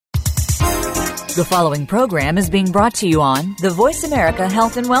The following program is being brought to you on the Voice America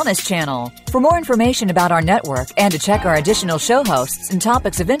Health and Wellness Channel. For more information about our network and to check our additional show hosts and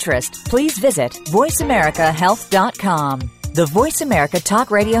topics of interest, please visit voiceamericahealth.com. The Voice America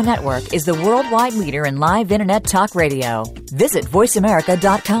Talk Radio Network is the worldwide leader in live Internet talk radio. Visit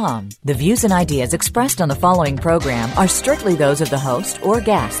voiceamerica.com. The views and ideas expressed on the following program are strictly those of the host or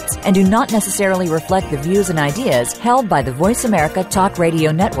guests and do not necessarily reflect the views and ideas held by the Voice America Talk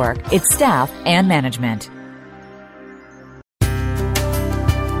Radio Network, its staff, and management.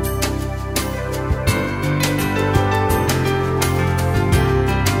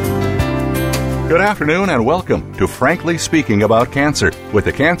 Good afternoon and welcome to Frankly Speaking About Cancer with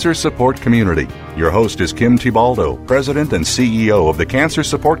the Cancer Support Community. Your host is Kim Thiboldeaux, President and CEO of the Cancer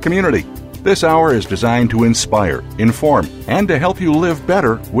Support Community. This hour is designed to inspire, inform, and to help you live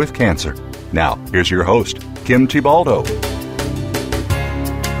better with cancer. Now, here's your host, Kim Thiboldeaux.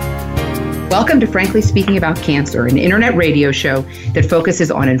 Welcome to Frankly Speaking About Cancer, an internet radio show that focuses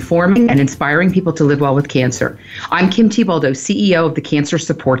on informing and inspiring people to live well with cancer. I'm Kim Thiboldeaux, CEO of the Cancer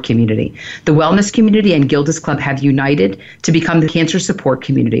Support Community. The wellness community and Gilda's Club have united to become the Cancer Support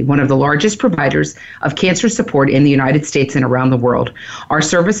Community, one of the largest providers of cancer support in the United States and around the world. Our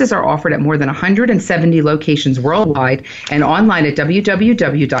services are offered at more than 170 locations worldwide and online at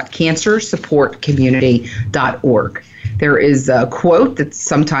www.cancersupportcommunity.org. There is a quote that's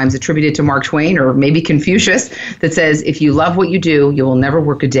sometimes attributed to Mark Twain or maybe Confucius that says, "If you love what you do, you will never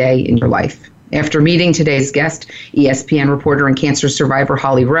work a day in your life." After meeting today's guest, ESPN reporter and cancer survivor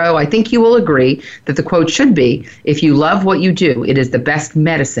Holly Rowe, I think you will agree that the quote should be, "If you love what you do, it is the best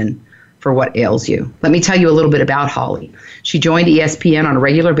medicine for what ails you." Let me tell you a little bit about Holly. She joined ESPN on a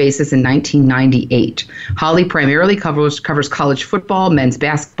regular basis in 1998. Holly primarily covers college football, men's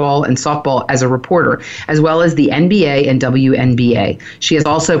basketball, and softball as a reporter, as well as the NBA and WNBA. She has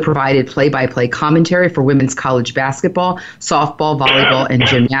also provided play-by-play commentary for women's college basketball, softball, volleyball, and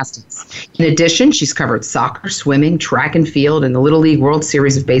gymnastics. In addition, she's covered soccer, swimming, track and field, and the Little League World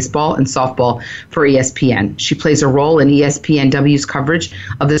Series of baseball and softball for ESPN. She plays a role in ESPNW's coverage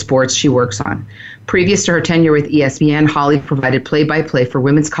of the sports she works on. Previous to her tenure with ESPN, Holly provided play-by-play for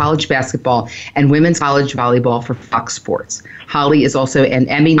women's college basketball and women's college volleyball for Fox Sports. Holly is also an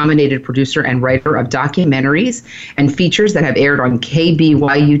Emmy-nominated producer and writer of documentaries and features that have aired on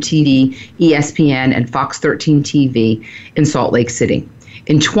KBYU TV, ESPN, and Fox 13 TV in Salt Lake City.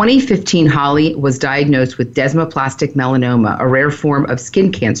 In 2015, Holly was diagnosed with desmoplastic melanoma, a rare form of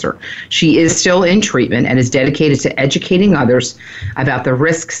skin cancer. She is still in treatment and is dedicated to educating others about the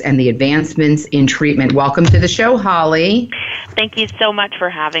risks and the advancements in treatment. Welcome to the show, Holly. Thank you so much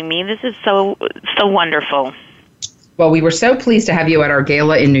for having me. This is so wonderful. Well, we were so pleased to have you at our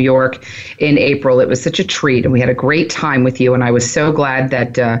gala in New York in April. It was such a treat, and we had a great time with you, and I was so glad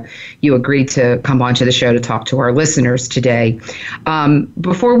that you agreed to come onto the show to talk to our listeners today.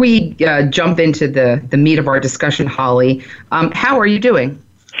 Before we jump into the meat of our discussion, Holly, how are you doing?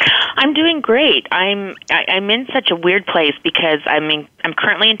 I'm doing great. I'm in such a weird place because I'm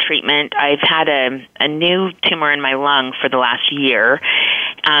currently in treatment. I've had a new tumor in my lung for the last year.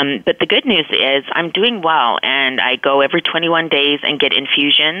 But the good news is I'm doing well, and I go every 21 days and get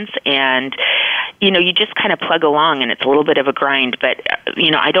infusions, and, you just kind of plug along, and it's a little bit of a grind, but,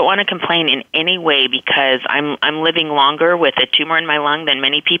 I don't want to complain in any way because I'm living longer with a tumor in my lung than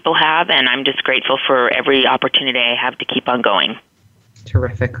many people have, and I'm just grateful for every opportunity I have to keep on going.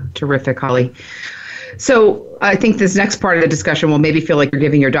 Terrific, Holly. So I think this next part of the discussion will maybe feel like you're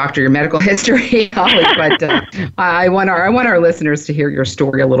giving your doctor your medical history, Holly, but I want our listeners to hear your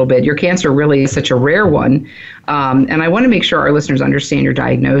story a little bit. Your cancer really is such a rare one, and I want to make sure our listeners understand your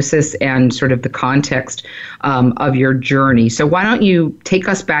diagnosis and sort of the context of your journey. So why don't you take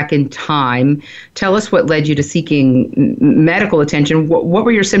us back in time? Tell us what led you to seeking medical attention. What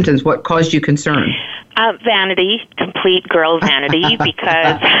were your symptoms? What caused you concern? Vanity, complete girl vanity,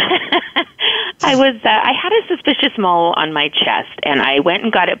 because I had a suspicious mole on my chest, and I went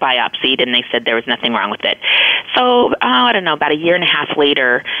and got it biopsied, and they said there was nothing wrong with it. So, I don't know, about a year and a half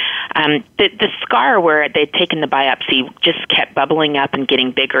later, the scar where they'd taken the biopsy just kept bubbling up and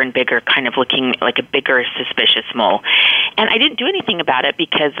getting bigger and bigger, kind of looking like a bigger suspicious mole. And I didn't do anything about it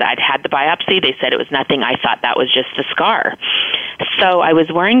because I'd had the biopsy. They said it was nothing. I thought that was just the scar. So I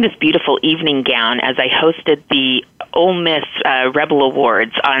was wearing this beautiful evening gown as I hosted the Ole Miss Rebel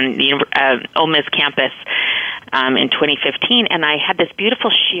Awards on the Ole Miss campus in 2015, and I had this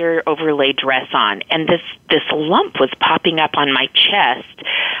beautiful sheer overlay dress on, and this lump was popping up on my chest,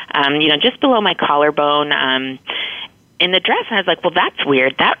 just below my collarbone, in the dress, and I was like, well, that's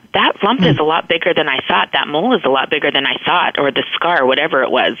weird. That lump is a lot bigger than I thought. That mole is a lot bigger than I thought, or the scar, whatever it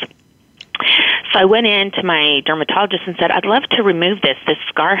was. So I went in to my dermatologist and said, I'd love to remove this. This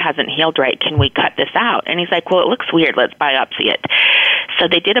scar hasn't healed right. Can we cut this out? And he's like, well, it looks weird. Let's biopsy it. So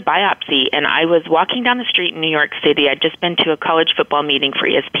they did a biopsy, and I was walking down the street in New York City. I'd just been to a college football meeting for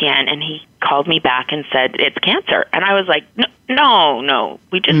ESPN, and he called me back and said, it's cancer. And I was like, no,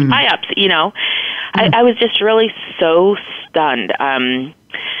 we just biopsy, you know. I was just really so stunned.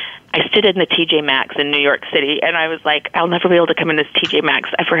 I stood in the TJ Maxx in New York City, and I was like, I'll never be able to come in this TJ Maxx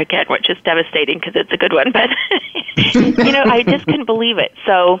ever again, which is devastating because it's a good one. But, you know, I just couldn't believe it.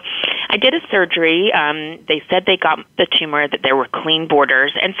 So I did a surgery. They said they got the tumor, that there were clean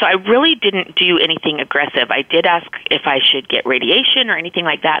borders. And so I really didn't do anything aggressive. I did ask if I should get radiation or anything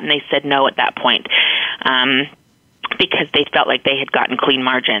like that, and they said no at that point. Because they felt like they had gotten clean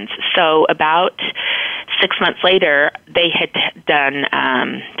margins. So about 6 months later, they had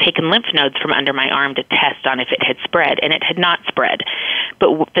taken lymph nodes from under my arm to test on if it had spread, and it had not spread.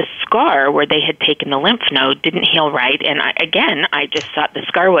 But the scar where they had taken the lymph node didn't heal right, and I just thought the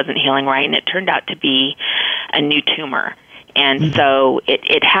scar wasn't healing right, and it turned out to be a new tumor. And so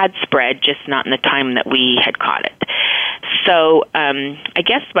it had spread, just not in the time that we had caught it. So I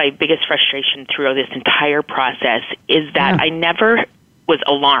guess my biggest frustration through this entire process is that I never was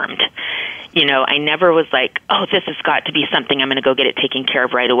alarmed. You know, I never was like, oh, this has got to be something, I'm going to go get it taken care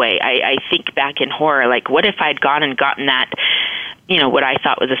of right away. I think back in horror, like, what if I'd gone and gotten that, you know, what I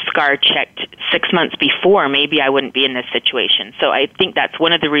thought was a scar checked 6 months before? Maybe I wouldn't be in this situation. So I think that's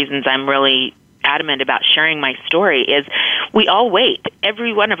one of the reasons I'm really adamant about sharing my story is we all wait.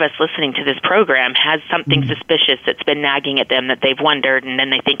 Every one of us listening to this program has something suspicious that's been nagging at them that they've wondered, and then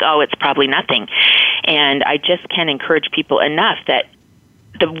they think, oh, it's probably nothing. And I just can't encourage people enough that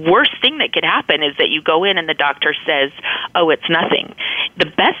the worst thing that could happen is that you go in and the doctor says, oh, it's nothing. The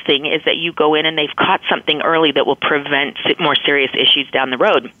best thing is that you go in and they've caught something early that will prevent more serious issues down the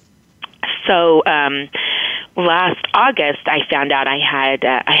road. So last August, I found out I had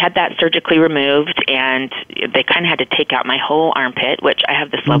that surgically removed, and they kind of had to take out my whole armpit, which I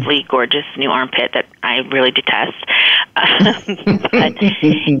have this lovely, gorgeous new armpit that I really detest. But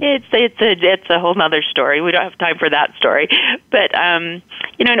it's a whole other story. We don't have time for that story. But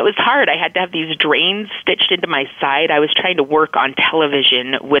you know, and it was hard. I had to have these drains stitched into my side. I was trying to work on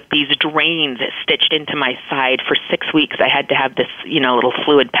television with these drains stitched into my side for 6 weeks. I had to have this, you know, little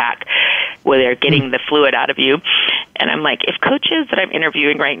fluid pack where they're getting the fluid out of you. And I'm like, if coaches that I'm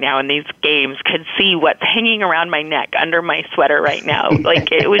interviewing right now in these games could see what's hanging around my neck under my sweater right now,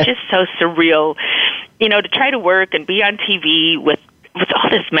 like, it was just so surreal, you know, to try to work and be on TV with all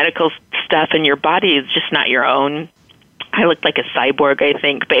this medical stuff, and your body is just not your own. I looked like a cyborg, I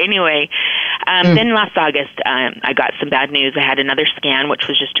think. But anyway, then last August, I got some bad news. I had another scan, which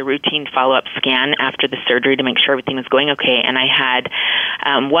was just a routine follow-up scan after the surgery to make sure everything was going okay. And I had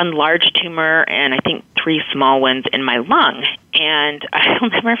one large tumor and I think 3 small ones in my lung. And I'll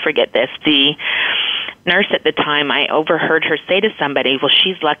never forget this. The nurse at the time, I overheard her say to somebody, well,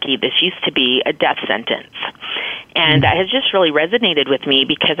 she's lucky. This used to be a death sentence. And that has just really resonated with me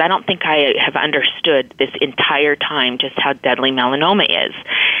because I don't think I have understood this entire time just how deadly melanoma is.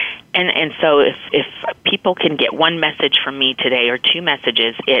 And so if people can get one message from me today or 2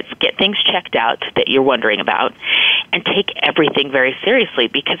 messages, it's get things checked out that you're wondering about and take everything very seriously,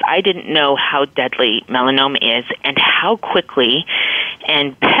 because I didn't know how deadly melanoma is and how quickly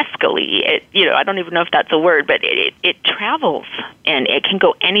and peskily, I don't even know if that's a word, but it travels, and it can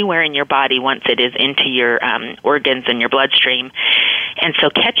go anywhere in your body once it is into your organs and your bloodstream. And so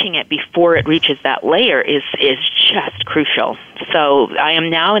catching it before it reaches that layer is just crucial. So I am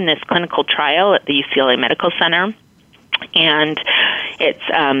now in this clinical trial at the UCLA Medical Center, and it's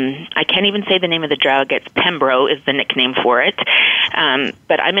I can't even say the name of the drug. It's Pembro is the nickname for it.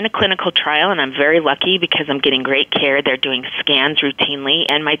 But I'm in a clinical trial, and I'm very lucky because I'm getting great care. They're doing scans routinely,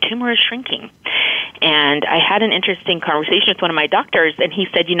 and my tumor is shrinking. And I had an interesting conversation with one of my doctors, and he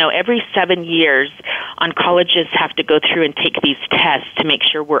said, every 7 years, oncologists have to go through and take these tests to make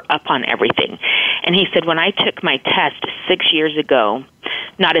sure we're up on everything. And he said, when I took my test 6 years ago,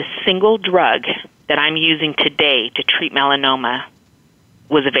 not a single drug that I'm using today to treat melanoma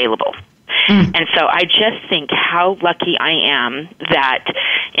was available. And so I just think how lucky I am that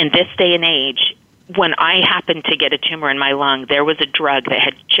in this day and age, when I happened to get a tumor in my lung, there was a drug that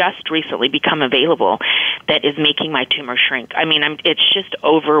had just recently become available that is making my tumor shrink. I mean, it's just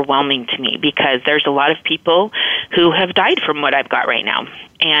overwhelming to me because there's a lot of people who have died from what I've got right now.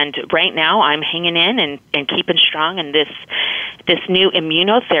 And right now I'm hanging in and keeping strong, and this new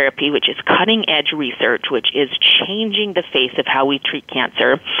immunotherapy, which is cutting-edge research, which is changing the face of how we treat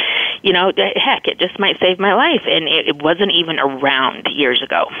cancer, heck, it just might save my life, and it wasn't even around years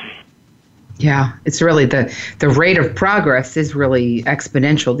ago. Yeah, it's really the rate of progress is really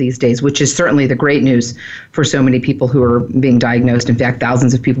exponential these days, which is certainly the great news for so many people who are being diagnosed. In fact,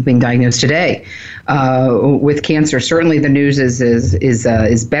 thousands of people being diagnosed today with cancer. Certainly, the news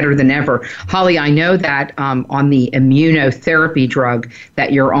is better than ever. Holly, I know that on the immunotherapy drug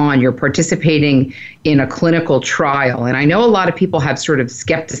that you're participating in a clinical trial, and I know a lot of people have sort of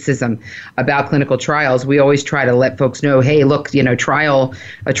skepticism about clinical trials. We always try to let folks know, hey, look, a trial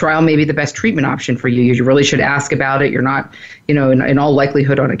may be the best treatment option for you. You really should ask about it. You're not, in all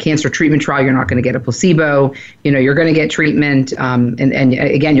likelihood on a cancer treatment trial, you're not going to get a placebo. You're going to get treatment. And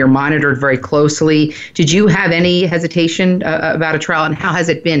again, you're monitored very closely. Did you have any hesitation about a trial, and how has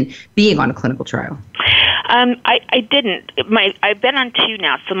it been being on a clinical trial? I didn't. I've been on 2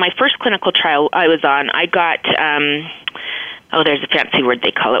 now. So my first clinical trial I was on, I got, there's a fancy word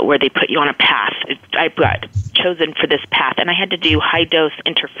they call it, where they put you on a path. I got chosen for this path, and I had to do high-dose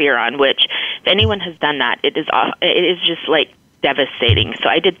interferon, which if anyone has done that, it is just like devastating. So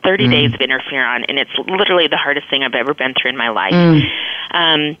I did 30 days of interferon, and it's literally the hardest thing I've ever been through in my life.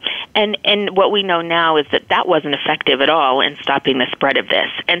 And what we know now is that wasn't effective at all in stopping the spread of this.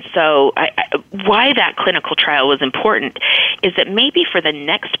 And so why that clinical trial was important is that maybe for the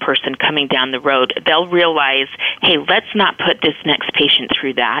next person coming down the road, they'll realize, hey, let's not put this next patient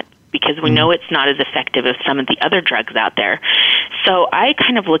through that, because we know it's not as effective as some of the other drugs out there. So I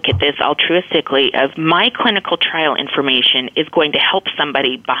kind of look at this altruistically of my clinical trial information is going to help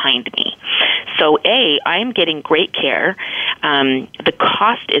somebody behind me. So I'm getting great care. The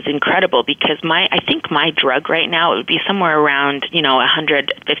cost is incredible because I think my drug right now, it would be somewhere around,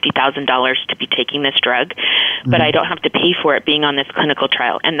 $150,000 to be taking this drug, but I don't have to pay for it being on this clinical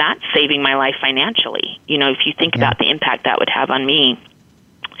trial. And that's saving my life financially. If you think about the impact that would have on me.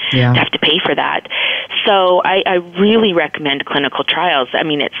 To have to pay for that. So I really recommend clinical trials. I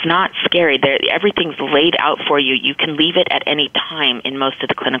mean, it's not scary. Everything's laid out for you. You can leave it at any time in most of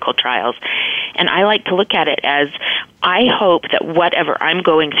the clinical trials. And I like to look at it as, I hope that whatever I'm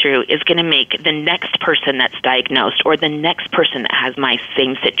going through is going to make the next person that's diagnosed or the next person that has my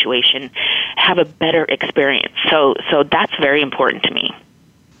same situation have a better experience. So that's very important to me.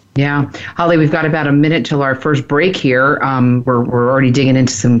 Yeah. Holly, we've got about a minute till our first break here. We're already digging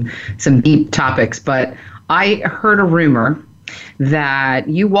into some deep topics, but I heard a rumor that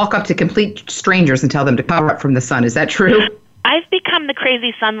you walk up to complete strangers and tell them to cover up from the sun. Is that true? I've become the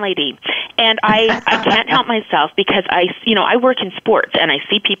crazy sun lady, and I can't help myself because I work in sports, and I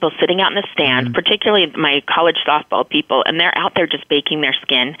see people sitting out in the stands, particularly my college softball people, and they're out there just baking their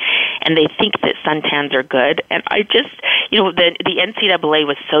skin, and they think that suntans are good. And I just, the NCAA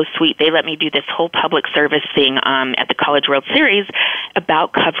was so sweet. They let me do this whole public service thing at the College World Series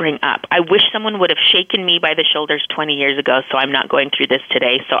about covering up. I wish someone would have shaken me by the shoulders 20 years ago, so I'm not going through this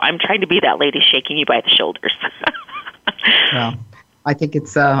today. So I'm trying to be that lady shaking you by the shoulders. Well, I think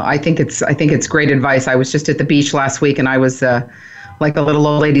it's great advice. I was just at the beach last week, and I was like a little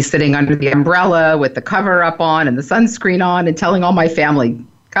old lady sitting under the umbrella with the cover up on and the sunscreen on, and telling all my family,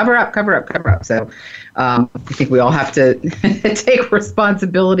 cover up, cover up, cover up. So I think we all have to take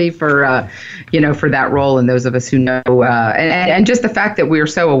responsibility for that role, and those of us who know, and just the fact that we are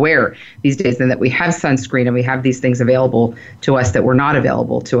so aware these days, and that we have sunscreen and we have these things available to us that were not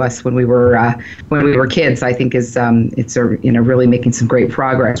available to us when we were kids, I think is it's really making some great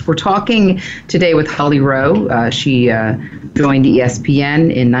progress. We're talking today with Holly Rowe. She joined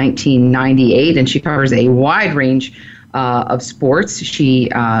ESPN in 1998, and she covers a wide range of sports. She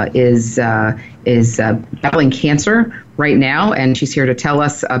is battling cancer right now, and she's here to tell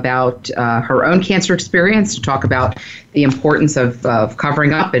us about her own cancer experience, to talk about the importance of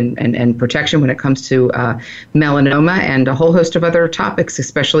covering up and protection when it comes to melanoma, and a whole host of other topics,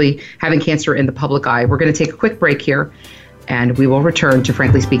 especially having cancer in the public eye. We're going to take a quick break here, and we will return to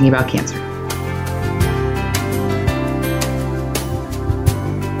Frankly Speaking About Cancer.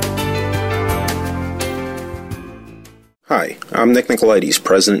 Hi, I'm Nick Nicolaides,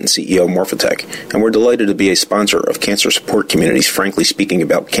 President and CEO of Morphotek, and we're delighted to be a sponsor of Cancer Support Community's Frankly Speaking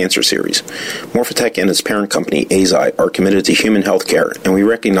About Cancer series. Morphotek and its parent company, Eisai, are committed to human health care, and we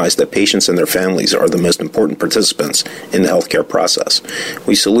recognize that patients and their families are the most important participants in the healthcare process.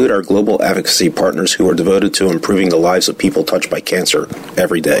 We salute our global advocacy partners who are devoted to improving the lives of people touched by cancer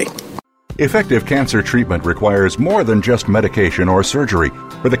every day. Effective cancer treatment requires more than just medication or surgery.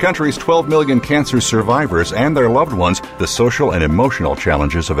 For the country's 12 million cancer survivors and their loved ones, the social and emotional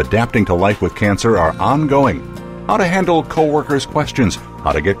challenges of adapting to life with cancer are ongoing. How to handle coworkers' questions,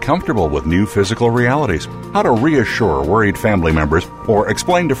 how to get comfortable with new physical realities, how to reassure worried family members, or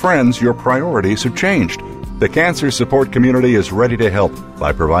explain to friends your priorities have changed. The Cancer Support Community is ready to help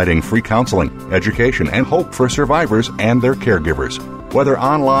by providing free counseling, education, and hope for survivors and their caregivers. Whether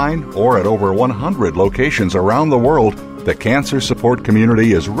online or at over 100 locations around the world, the Cancer Support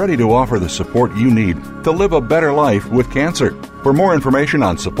Community is ready to offer the support you need to live a better life with cancer. For more information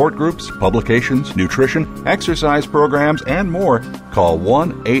on support groups, publications, nutrition, exercise programs, and more, call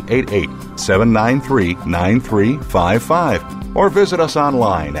 1-888-793-9355 or visit us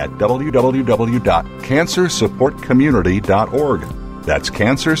online at www.cancersupportcommunity.org. That's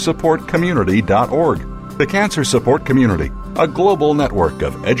cancersupportcommunity.org. The Cancer Support Community, a global network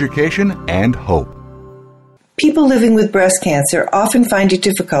of education and hope. People living with breast cancer often find it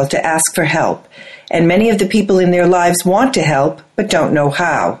difficult to ask for help, and many of the people in their lives want to help but don't know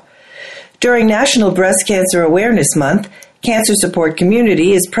how. During National Breast Cancer Awareness Month, Cancer Support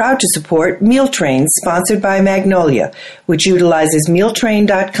Community is proud to support Meal Train, sponsored by Magnolia, which utilizes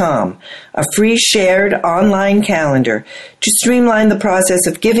mealtrain.com, a free shared online calendar to streamline the process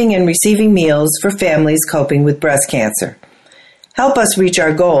of giving and receiving meals for families coping with breast cancer. Help us reach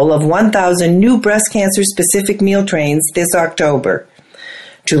our goal of 1,000 new breast cancer-specific meal trains this October.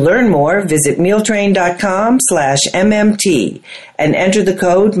 To learn more, visit mealtrain.com/MMT and enter the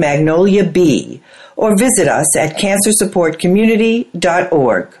code MagnoliaB, or visit us at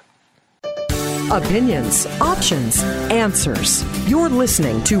cancersupportcommunity.org. Opinions, options, answers. You're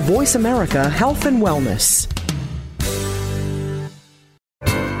listening to Voice America Health and Wellness.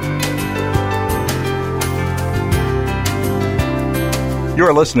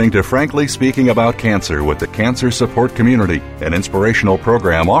 You're listening to Frankly Speaking About Cancer with the Cancer Support Community, an inspirational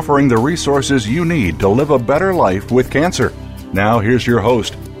program offering the resources you need to live a better life with cancer. Now here's your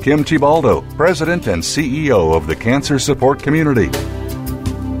host, Kim Thiboldeaux, President and CEO of the Cancer Support Community.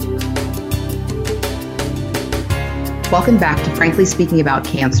 Welcome back to Frankly Speaking About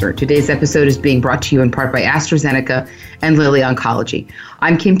Cancer. Today's episode is being brought to you in part by AstraZeneca and Lilly Oncology.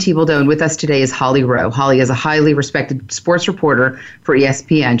 I'm Kim Thiboldeaux, and with us today is Holly Rowe. Holly is a highly respected sports reporter for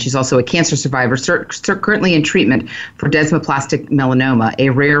ESPN. She's also a cancer survivor, currently in treatment for desmoplastic melanoma,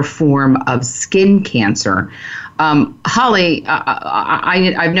 a rare form of skin cancer. Holly,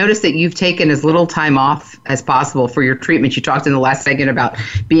 I've noticed that you've taken as little time off as possible for your treatment. You talked in the last segment about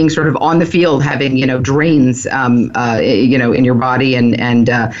being sort of on the field, having, drains, in your body and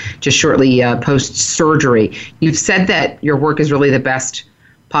just shortly post-surgery. You've said that your work is really the best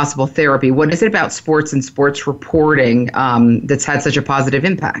possible therapy. What is it about sports and sports reporting that's had such a positive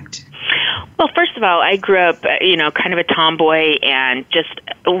impact? Well, first of all, I grew up, kind of a tomboy and just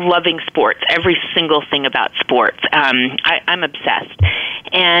loving sports, every single thing about sports. I'm obsessed.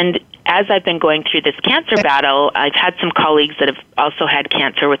 And as I've been going through this cancer battle, I've had some colleagues that have also had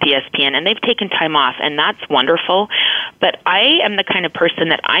cancer with ESPN, and they've taken time off, and that's wonderful. But I am the kind of person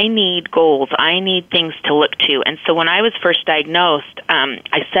that I need goals. I need things to look to. And so when I was first diagnosed,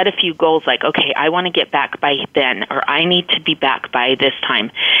 I set a few goals like, okay, I want to get back by then, or I need to be back by this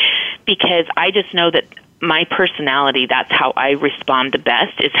time, because I just know that my personality, that's how I respond the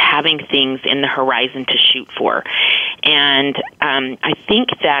best, is having things in the horizon to shoot for. And I think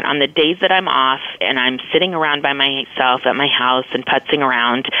that on the days that I'm off and I'm sitting around by myself at my house and putzing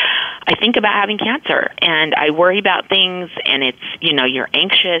around, I think about having cancer. And I worry about things, and it's, you're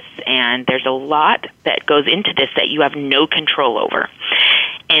anxious, and there's a lot that goes into this that you have no control over.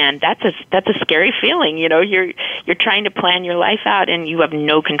 And that's a scary feeling. You're trying to plan your life out, and you have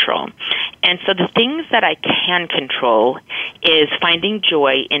no control. And so the things that I can control is finding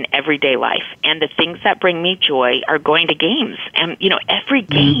joy in everyday life. And the things that bring me joy are going to games. And, every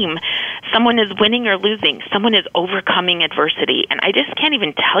game, someone is winning or losing. Someone is overcoming adversity. And I just can't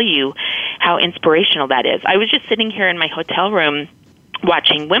even tell you how inspirational that is. I was just sitting here in my hotel room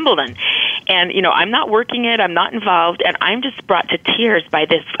watching Wimbledon. And, I'm not working it, I'm not involved, and I'm just brought to tears by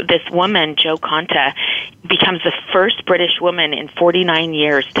this woman, Jo Konta, becomes the first British woman in 49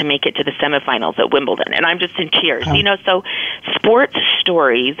 years to make it to the semifinals at Wimbledon. And I'm just in tears. Oh. So sports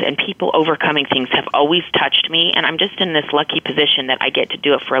stories and people overcoming things have always touched me, and I'm just in this lucky position that I get to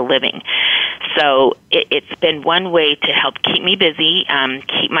do it for a living. So it's been one way to help keep me busy,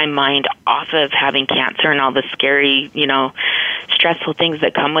 keep my mind off of having cancer and all the scary, stressful things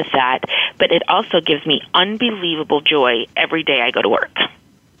that come with that. But it also gives me unbelievable joy every day I go to work.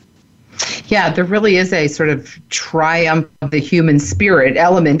 Yeah, there really is a sort of triumph of the human spirit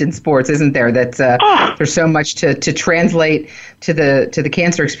element in sports, isn't there? That there's so much to translate to the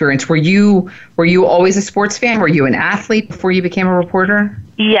cancer experience. Were you always a sports fan? Were you an athlete before you became a reporter?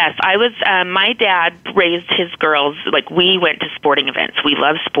 Yes, I was. My dad raised his girls, like, we went to sporting events. We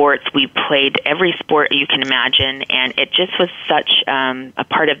love sports. We played every sport you can imagine, and it just was such a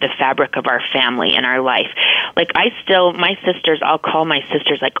part of the fabric of our family and our life. Like, my sisters, I'll call my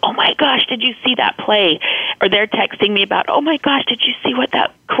sisters, like, oh my gosh, did you see that play? Or they're texting me about, oh my gosh, did you see what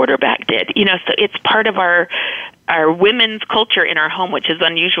that quarterback did? So it's part of our women's culture in our home, which is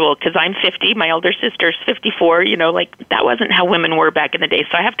unusual because I'm 50, my older sister's 54, like that wasn't how women were back in the day.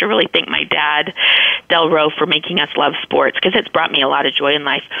 So I have to really thank my dad, Del Rowe, for making us love sports because it's brought me a lot of joy in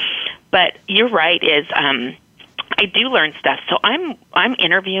life. But you're right, I do learn stuff. So I'm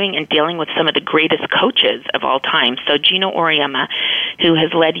interviewing and dealing with some of the greatest coaches of all time. So Gino Auriemma, who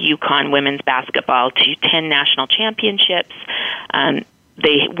has led UConn women's basketball to 10 national championships,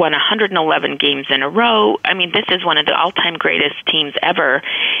 they won 111 games in a row. I mean, this is one of the all-time greatest teams ever.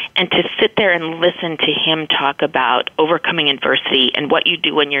 And to sit there and listen to him talk about overcoming adversity and what you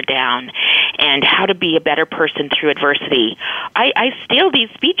do when you're down and how to be a better person through adversity, I steal these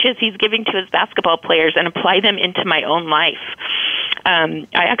speeches he's giving to his basketball players and apply them into my own life. I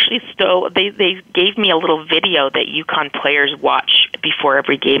actually they gave me a little video that UConn players watch before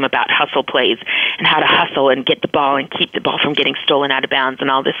every game about hustle plays and how to hustle and get the ball and keep the ball from getting stolen out of bounds and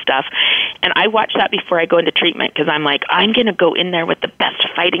all this stuff. And I watch that before I go into treatment because I'm like, I'm going to go in there with the best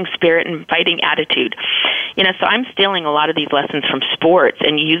fighting spirit and fighting attitude. So I'm stealing a lot of these lessons from sports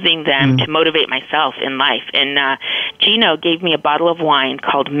and using them to motivate myself in life. And Gino gave me a bottle of wine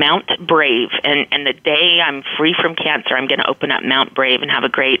called Mount Brave. And the day I'm free from cancer, I'm going to open up Mount Brave and have a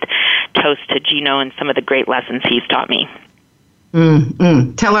great toast to Gino and some of the great lessons he's taught me.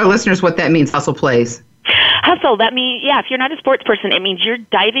 Tell our listeners what that means, hustle plays. Hustle, that means, if you're not a sports person, it means you're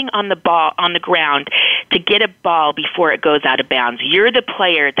diving on the ground to get a ball before it goes out of bounds. You're the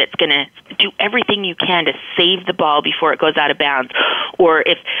player that's going to do everything you can to save the ball before it goes out of bounds. Or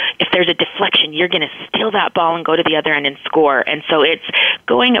if there's a deflection, you're going to steal that ball and go to the other end and score. And so it's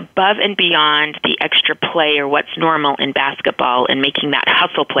going above and beyond the extra play or what's normal in basketball and making that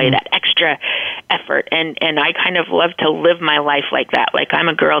hustle play, that extra effort. And I kind of love to live my life like that. Like, I'm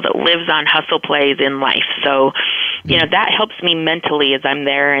a girl that lives on hustle plays in life. So, that helps me mentally as I'm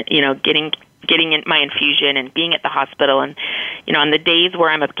there, getting in my infusion and being at the hospital. And, on the days where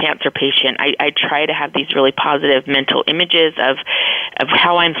I'm a cancer patient, I try to have these really positive mental images of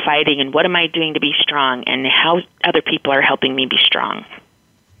how I'm fighting and what am I doing to be strong and how other people are helping me be strong.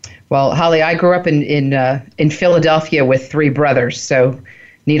 Well, Holly, I grew up in Philadelphia with three brothers, so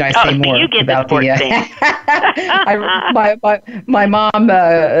need I say more about my mom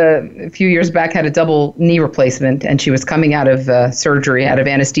a few years back had a double knee replacement, and she was coming out of surgery, out of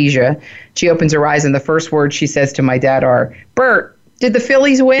anesthesia. She opens her eyes, and the first words she says to my dad are, "Bert, did the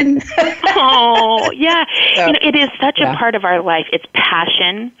Phillies win?" Oh, yeah. So, it is such a part of our life. It's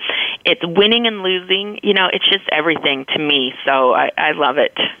passion. It's winning and losing. It's just everything to me. So I love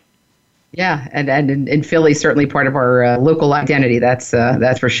it. Yeah, and in Philly, certainly part of our local identity. That's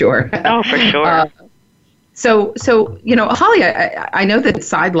for sure. Oh, for sure. So Holly, I know that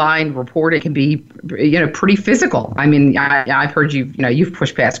sideline reporting can be, pretty physical. I mean, I've heard you've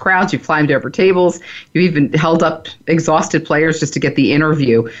pushed past crowds, you've climbed over tables, you've even held up exhausted players just to get the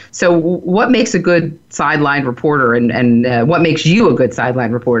interview. So, what makes a good sideline reporter, and what makes you a good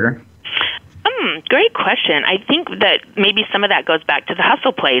sideline reporter? Great question. I think that maybe some of that goes back to the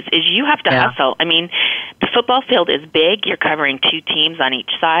hustle plays, is you have to hustle. I mean, the football field is big. You're covering two teams on each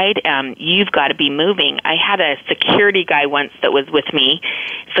side. You've got to be moving. I had a security guy once that was with me,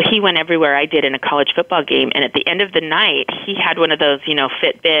 so he went everywhere I did in a college football game, and at the end of the night, he had one of those,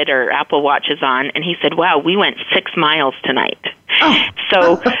 Fitbit or Apple Watches on, and he said, wow, we went 6 miles tonight. Oh.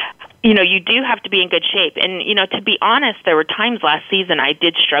 So... you do have to be in good shape. And, to be honest, there were times last season I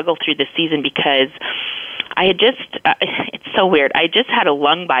did struggle through the season because I had just, it's so weird, I just had a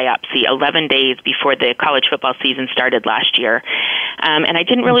lung biopsy 11 days before the college football season started last year. And I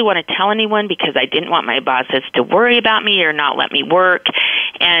didn't really want to tell anyone because I didn't want my bosses to worry about me or not let me work.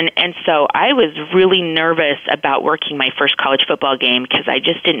 And so I was really nervous about working my first college football game because I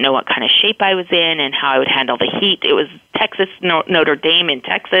just didn't know what kind of shape I was in and how I would handle the heat. It was Notre Dame in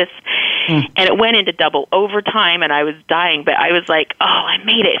Texas, and it went into double overtime, and I was dying, but I was like, oh, I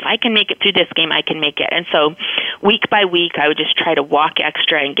made it. If I can make it through this game, I can make it. And so week by week, I would just try to walk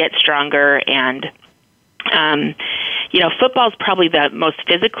extra and get stronger, and football is probably the most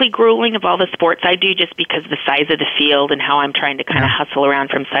physically grueling of all the sports I do just because of the size of the field and how I'm trying to kind of hustle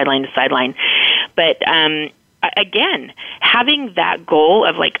around from sideline to sideline. But again, having that goal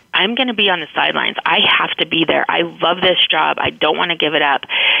of like, I'm going to be on the sidelines. I have to be there. I love this job. I don't want to give it up.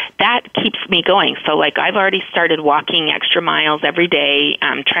 That keeps me going. So like I've already started walking extra miles every day,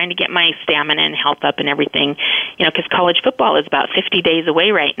 trying to get my stamina and health up and everything, because college football is about 50 days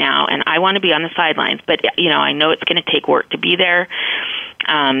away right now, and I want to be on the sidelines. But, I know it's going to take work to be there,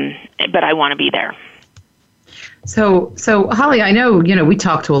 but I want to be there. So Holly, I know, we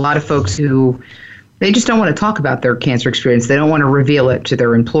talk to a lot of folks who they just don't want to talk about their cancer experience. They don't want to reveal it to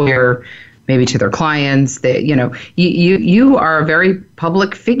their employer, maybe to their clients. You are a very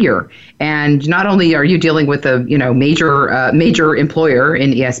public figure, and not only are you dealing with a major employer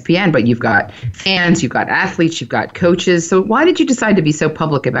in ESPN, but you've got fans, you've got athletes, you've got coaches. So why did you decide to be so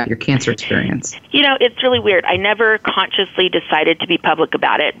public about your cancer experience? It's really weird. I never consciously decided to be public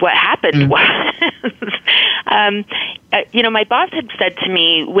about it. What happened was, my boss had said to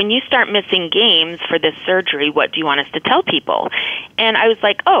me, when you start missing games for this surgery, what do you want us to tell people? And I was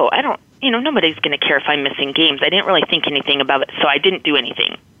like, nobody's going to care if I'm missing games. I didn't really think anything about it, so I didn't do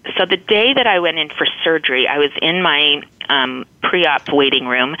anything. So the day that I went in for surgery, I was in my pre-op waiting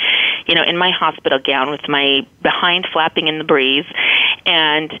room, in my hospital gown with my behind flapping in the breeze,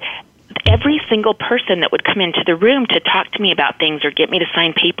 and every single person that would come into the room to talk to me about things or get me to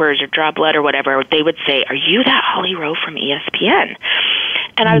sign papers or draw blood or whatever, they would say, "Are you that Holly Rowe from ESPN?"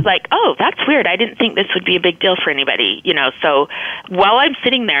 And I was like, "Oh, that's weird. I didn't think this would be a big deal for anybody." So while I'm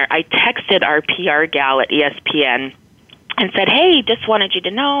sitting there, I texted our PR gal at ESPN and said, "Hey, just wanted you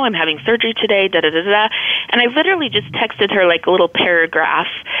to know I'm having surgery today, da-da-da-da." And I literally just texted her like a little paragraph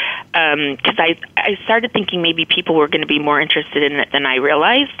because I started thinking maybe people were going to be more interested in it than I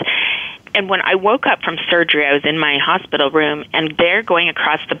realized. And when I woke up from surgery, I was in my hospital room, and there going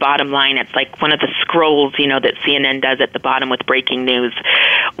across the bottom line, it's like one of the scrolls, that CNN does at the bottom with breaking news,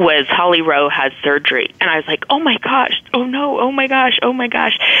 was Holly Rowe has surgery. And I was like, oh my gosh, oh no, oh my gosh, oh my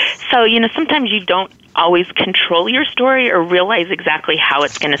gosh. So, sometimes you don't always control your story or realize exactly how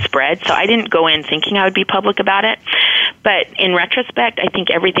it's going to spread. So I didn't go in thinking I would be public about it. But in retrospect, I think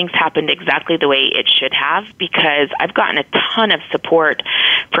everything's happened exactly the way it should have, because I've gotten a ton of support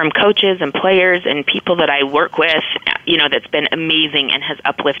from coaches and players and people that I work with, that's been amazing and has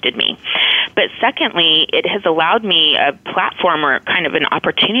uplifted me. But secondly, it has allowed me a platform or kind of an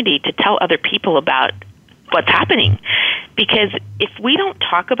opportunity to tell other people about what's happening. Because if we don't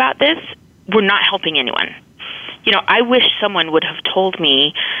talk about this, we're not helping anyone. I wish someone would have told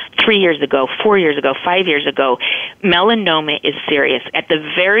me 3 years ago, 4 years ago, 5 years ago, melanoma is serious. At the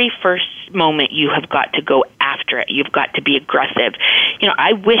very first moment, you have got to go after it. You've got to be aggressive.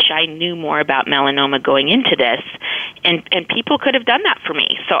 I wish I knew more about melanoma going into this, and people could have done that for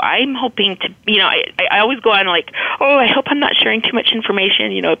me. So I'm hoping to, I always go on like, oh, I hope I'm not sharing too much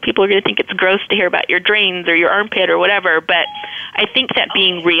information. People are going to think it's gross to hear about your drains or your armpit or whatever. But I think that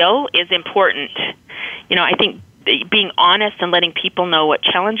being real is important. I think being honest and letting people know what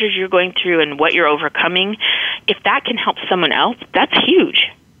challenges you're going through and what you're overcoming, if that can help someone else, that's huge.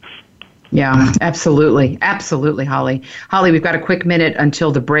 Yeah, absolutely. Absolutely, Holly. Holly, we've got a quick minute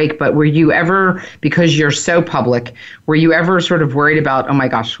until the break, but were you ever, because you're so public, were you ever sort of worried about, oh my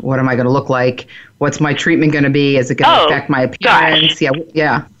gosh, what am I going to look like? What's my treatment going to be? Is it going to affect my appearance? Gosh.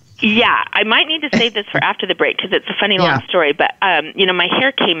 Yeah. Yeah, I might need to save this for after the break because it's a funny long story. But, my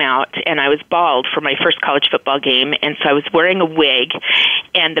hair came out and I was bald for my first college football game. And so I was wearing a wig.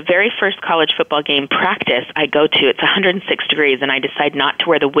 And the very first college football game practice I go to, it's 106 degrees. And I decide not to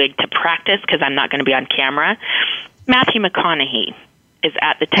wear the wig to practice because I'm not going to be on camera. Matthew McConaughey is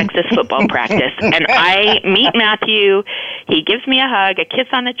at the Texas football practice. And I meet Matthew. He gives me a hug, a kiss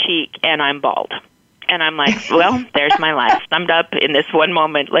on the cheek, and I'm bald. And I'm like, well, there's my life summed up in this one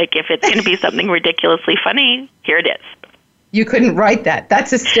moment. Like, if it's going to be something ridiculously funny, here it is. You couldn't write that.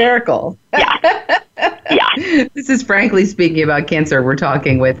 That's hysterical. Yeah. This is Frankly Speaking About Cancer. We're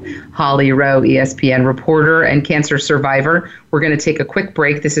talking with Holly Rowe, ESPN reporter and cancer survivor. We're going to take a quick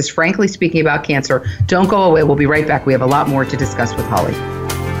break. This is Frankly Speaking About Cancer. Don't go away. We'll be right back. We have a lot more to discuss with Holly.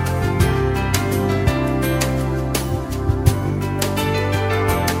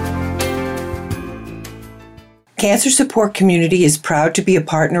 Cancer Support Community is proud to be a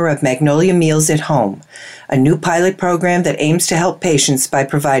partner of Magnolia Meals at Home, a new pilot program that aims to help patients by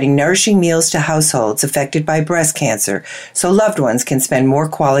providing nourishing meals to households affected by breast cancer so loved ones can spend more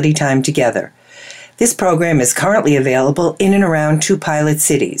quality time together. This program is currently available in and around 2 pilot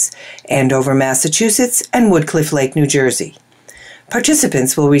cities, Andover, Massachusetts, and Woodcliff Lake, New Jersey.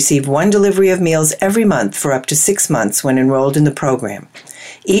 Participants will receive one delivery of meals every month for up to 6 months when enrolled in the program.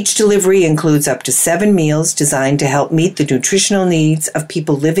 Each delivery includes up to 7 meals designed to help meet the nutritional needs of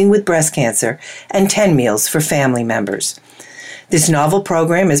people living with breast cancer and 10 meals for family members. This novel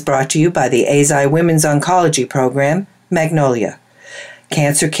program is brought to you by the AZI Women's Oncology Program, Magnolia,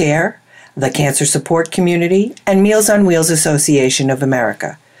 Cancer Care, the Cancer Support Community, and Meals on Wheels Association of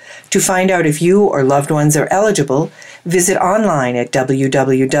America. To find out if you or loved ones are eligible, visit online at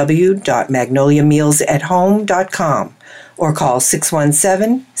www.magnoliamealsathome.com or call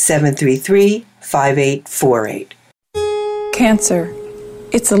 617-733-5848. Cancer.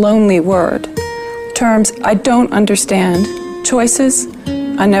 It's a lonely word. Terms I don't understand. Choices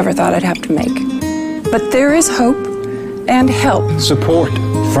I never thought I'd have to make. But there is hope and help. Support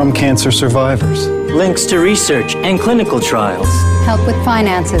from cancer survivors. Links to research and clinical trials. Help with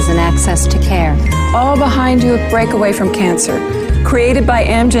finances and access to care. All behind you at Breakaway from Cancer, created by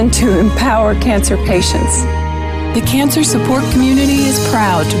Amgen to empower cancer patients. The Cancer Support Community is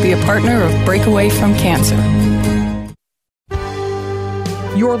proud to be a partner of Breakaway from Cancer.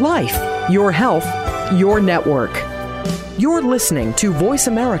 Your life, your health, your network. You're listening to Voice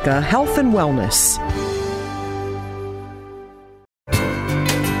America Health and Wellness.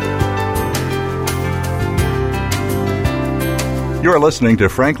 You're listening to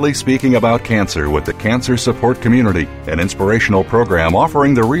Frankly Speaking About Cancer with the Cancer Support Community, an inspirational program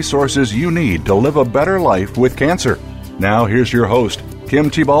offering the resources you need to live a better life with cancer. Now here's your host,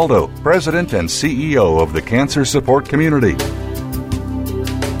 Kim Thiboldeaux, President and CEO of the Cancer Support Community.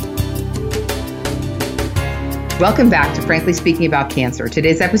 Welcome back to Frankly Speaking About Cancer.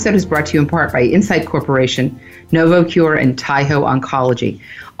 Today's episode is brought to you in part by Insight Corporation, NovoCure, and Taiho Oncology.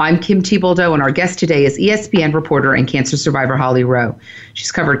 I'm Kim Thiboldeaux, and our guest today is ESPN reporter and cancer survivor Holly Rowe.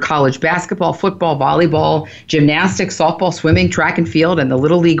 She's covered college basketball, football, volleyball, gymnastics, softball, swimming, track and field, and the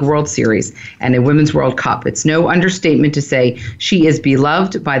Little League World Series and the Women's World Cup. It's no understatement to say she is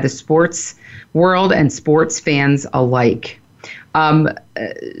beloved by the sports world and sports fans alike.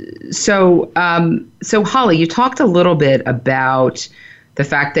 So Holly, you talked a little bit about the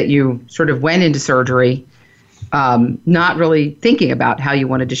fact that you sort of went into surgery not really thinking about how you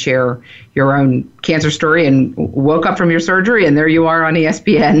wanted to share your own cancer story, and woke up from your surgery, and there you are on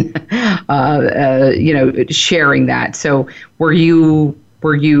ESPN, sharing that. So were you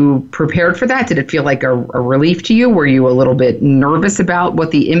prepared for that? Did it feel like a relief to you? Were you a little bit nervous about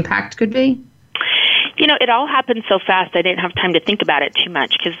what the impact could be? It all happened so fast I didn't have time to think about it too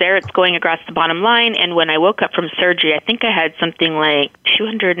much, because there it's going across the bottom line. And when I woke up from surgery, I think I had something like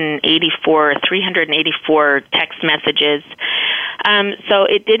 384 text messages. So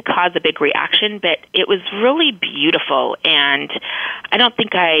it did cause a big reaction, but it was really beautiful. And I don't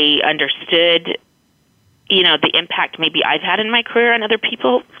think I understood, the impact maybe I've had in my career on other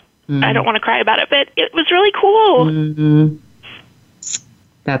people. I don't want to cry about it, but it was really cool. Mm-hmm.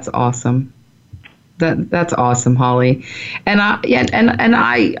 That's awesome. That's awesome, Holly. And I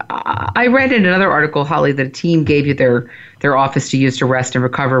read in another article, Holly, that a team gave you their office to use to rest and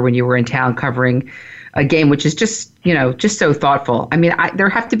recover when you were in town covering a game, which is just so thoughtful. I mean, there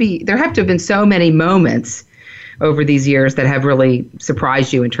have to have been so many moments over these years that have really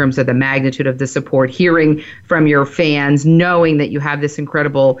surprised you in terms of the magnitude of the support, hearing from your fans, knowing that you have this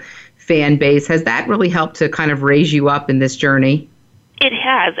incredible fan base. Has that really helped to kind of raise you up in this journey? It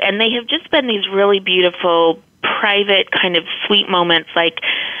has, and they have just been these really beautiful, private, kind of sweet moments, like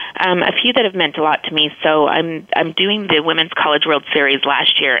a few that have meant a lot to me. So I'm doing the Women's College World Series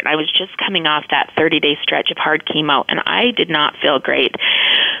last year, and I was just coming off that 30-day stretch of hard chemo, and I did not feel great.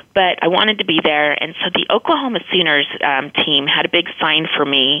 But I wanted to be there, and so the Oklahoma Sooners team had a big sign for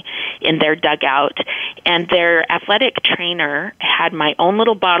me in their dugout, and their athletic trainer had my own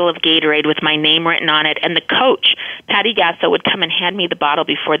little bottle of Gatorade with my name written on it, and the coach, Patty Gasso, would come and hand me the bottle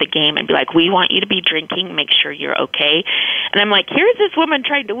before the game and be like, "We want you to be drinking, make sure you're okay." And I'm like, here's this woman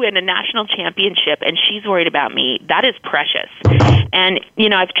trying to win a national championship, and she's worried about me. That is precious. And,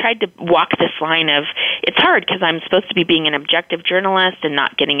 I've tried to walk this line of, it's hard because I'm supposed to be being an objective journalist and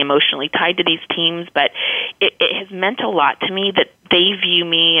not getting emotionally tied to these teams, but it has meant a lot to me that they view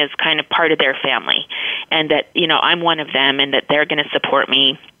me as kind of part of their family, and that, I'm one of them, and that they're going to support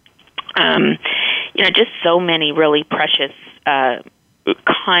me. Just so many really precious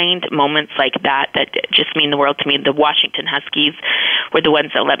kind moments like that just mean the world to me. The Washington Huskies were the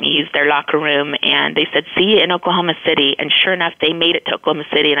ones that let me use their locker room, and they said, see you in Oklahoma City. And sure enough, they made it to Oklahoma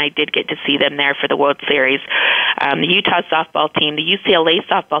City, and I did get to see them there for the World Series. The Utah softball team, the UCLA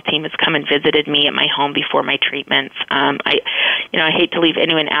softball team has come and visited me at my home before my treatments. I hate to leave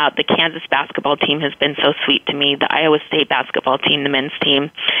anyone out. The Kansas basketball team has been so sweet to me. The Iowa State basketball team, the men's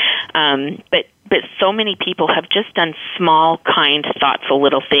team. But so many people have just done small, kind, thoughtful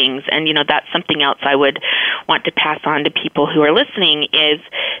little things. And, that's something else I would want to pass on to people who are listening is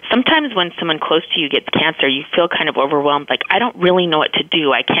sometimes when someone close to you gets cancer, you feel kind of overwhelmed, like, I don't really know what to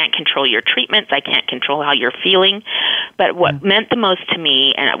do. I can't control your treatments. I can't control how you're feeling. But what meant the most to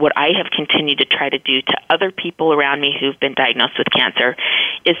me and what I have continued to try to do to other people around me who've been diagnosed with cancer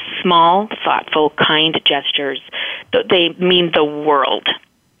is small, thoughtful, kind gestures. They mean the world.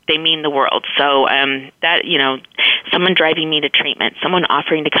 They mean the world. So that, someone driving me to treatment, someone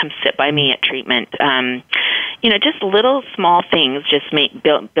offering to come sit by me at treatment, just little small things just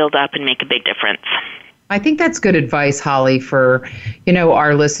build up and make a big difference. I think that's good advice, Holly, for,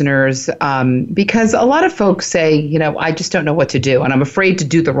 our listeners, because a lot of folks say, I just don't know what to do, and I'm afraid to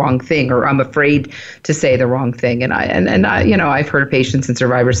do the wrong thing, or I'm afraid to say the wrong thing. And I've heard patients and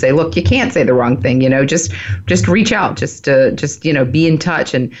survivors say, look, you can't say the wrong thing, just reach out, just be in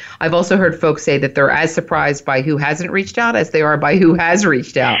touch. And I've also heard folks say that they're as surprised by who hasn't reached out as they are by who has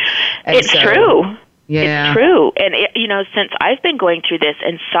reached out. And it's true. Yeah. It's true. And, since I've been going through this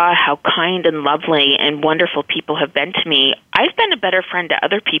and saw how kind and lovely and wonderful people have been to me, I've been a better friend to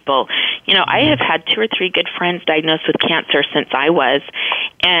other people. I have had 2 or 3 good friends diagnosed with cancer since I was.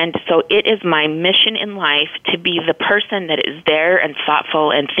 And so it is my mission in life to be the person that is there and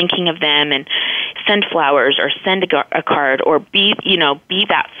thoughtful and thinking of them and send flowers or send a card or be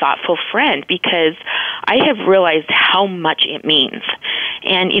that thoughtful friend, because I have realized how much it means.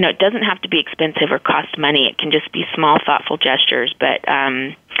 And, it doesn't have to be expensive or cost money. It can just be small, thoughtful gestures. But,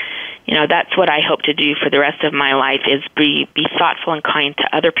 that's what I hope to do for the rest of my life is be thoughtful and kind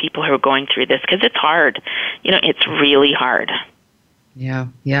to other people who are going through this, because it's hard. It's really hard. Yeah,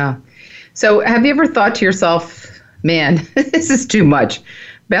 yeah. So have you ever thought to yourself, man, this is too much?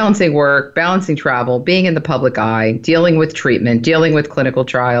 Balancing work, balancing travel, being in the public eye, dealing with treatment, dealing with clinical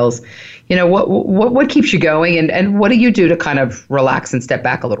trials. What keeps you going, and what do you do to kind of relax and step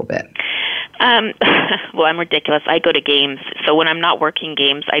back a little bit? Well, I'm ridiculous. I go to games. So when I'm not working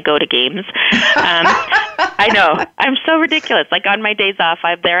games, I go to games. I know. I'm so ridiculous. Like on my days off,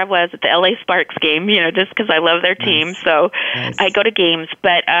 I was at the LA Sparks game, just because I love their team. So I go to games.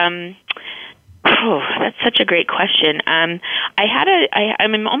 But that's such a great question. I'm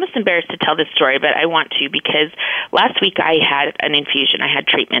almost embarrassed to tell this story, but I want to, because last week I had an infusion. I had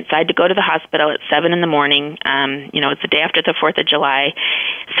treatment. So I had to go to the hospital at 7 in the morning. It's the day after the 4th of July.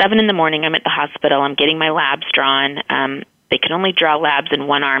 7 in the morning, I'm at the hospital. I'm getting my labs drawn. They can only draw labs in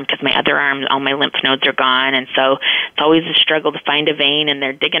one arm because my other arm, all my lymph nodes are gone. And so it's always a struggle to find a vein, and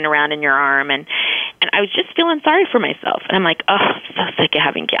they're digging around in your arm. And I was just feeling sorry for myself. And I'm like, I'm so sick of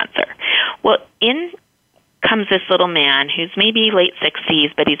having cancer. Well, in comes this little man who's maybe late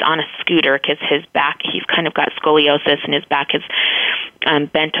 60s, but he's on a scooter because his back, he's kind of got scoliosis, and his back is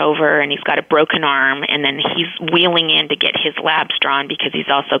bent over, and he's got a broken arm, and then he's wheeling in to get his labs drawn because he's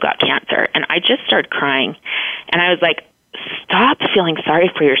also got cancer. And I just started crying. And I was like, stop feeling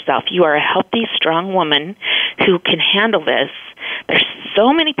sorry for yourself. You are a healthy, strong woman who can handle this. There's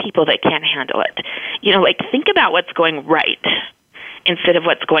so many people that can't handle it. Think about what's going right instead of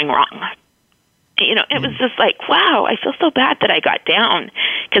what's going wrong. It was just like, wow, I feel so bad that I got down,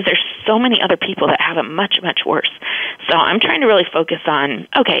 because there's so many other people that have it much, much worse. So I'm trying to really focus on,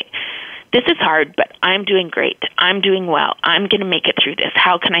 okay, this is hard, but I'm doing great. I'm doing well. I'm going to make it through this.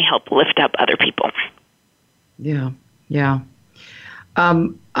 How can I help lift up other people? Yeah, yeah.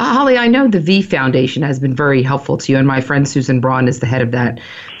 Holly, I know the V Foundation has been very helpful to you, and my friend Susan Braun is the head of that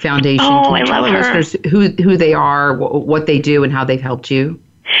foundation. Oh, Can you tell our listeners who they are, what they do, and how they've helped you?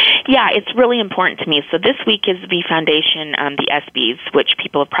 Yeah, it's really important to me. So this week is the V Foundation, the ESPYs, which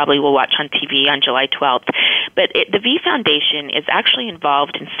people probably will watch on TV on July 12th. But the V Foundation is actually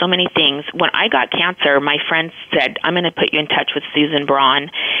involved in so many things. When I got cancer, my friend said, I'm going to put you in touch with Susan Braun.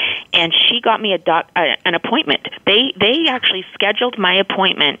 And she got me an appointment. They actually scheduled my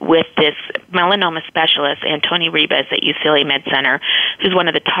appointment with this melanoma specialist, Antoni Ribas at UCLA Med Center, who's one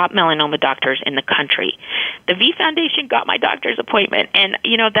of the top melanoma doctors in the country. The V Foundation got my doctor's appointment. And,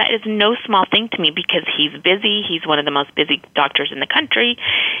 that is no small thing to me, because he's busy. He's one of the most busy doctors in the country.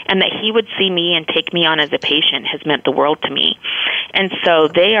 And that he would see me and take me on as a patient has meant the world to me. And so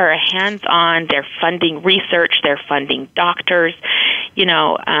they are hands-on. They're funding research. They're funding doctors.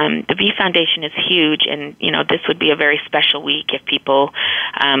 The V Foundation is huge, and, this would be a very special week if people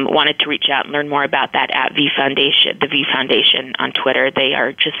wanted to reach out and learn more about that at V Foundation, the V Foundation on Twitter. They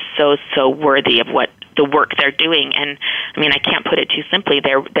are just so worthy of what the work they're doing. And I can't put it too simply.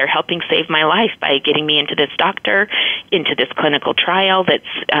 They're helping save my life by getting me into this doctor, into this clinical trial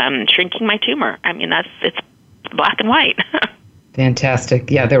that's shrinking my tumor. It's black and white.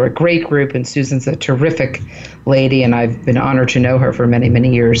 Fantastic. Yeah, they're a great group, and Susan's a terrific lady, and I've been honored to know her for many,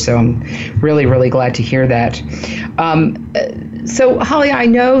 many years. So I'm really, really glad to hear that. So, Holly, I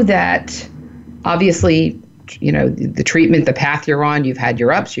know that obviously, the treatment, the path you're on, you've had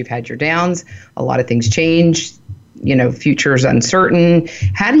your ups, you've had your downs. A lot of things change. Future's uncertain.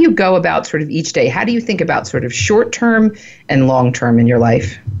 How do you go about sort of each day? How do you think about sort of short-term and long-term in your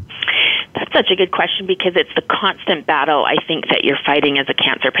life? That's such a good question, because it's the constant battle, I think, that you're fighting as a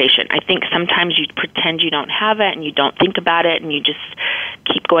cancer patient. I think sometimes you pretend you don't have it and you don't think about it and you just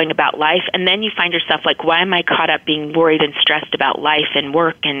keep going about life. And then you find yourself like, why am I caught up being worried and stressed about life and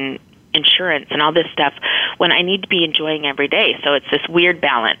work and insurance and all this stuff when I need to be enjoying every day? So it's this weird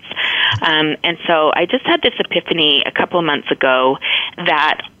balance. And so I just had this epiphany a couple of months ago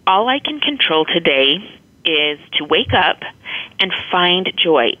that all I can control today is to wake up and find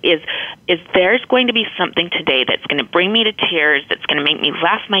joy. Is there's going to be something today that's going to bring me to tears, that's going to make me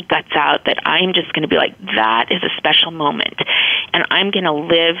laugh my guts out, that I'm just going to be like, that is a special moment, and I'm going to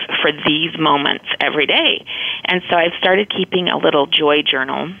live for these moments every day. And so I've started keeping a little joy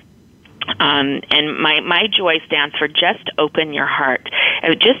journal. And my joy stands for just open your heart.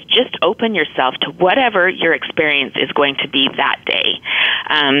 Just open yourself to whatever your experience is going to be that day.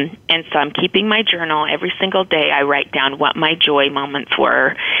 And so I'm keeping my journal every single day. I write down what my joy moments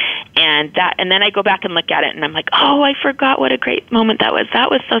were, and then I go back and look at it, and I'm like, oh, I forgot what a great moment that was.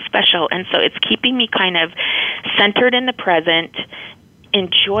 That was so special. And so it's keeping me kind of centered in the present,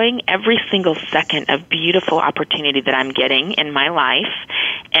 enjoying every single second of beautiful opportunity that I'm getting in my life,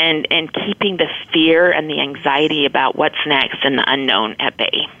 and keeping the fear and the anxiety about what's next and the unknown at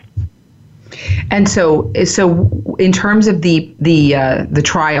bay. And so in terms of the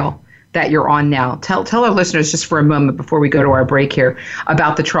trial that you're on now, tell our listeners just for a moment before we go to our break here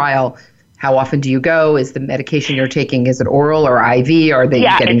about the trial. How often do you go? Is the medication you're taking, is it oral or IV? Are they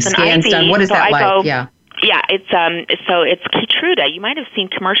getting scans done? What is that like? Yeah, it's Keytruda. You might have seen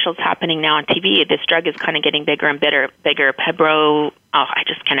commercials happening now on TV. This drug is kind of getting bigger and bigger. Pembro. Oh, I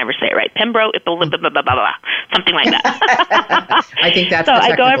just can never say it right. Pembro, something like that. I think that's so. The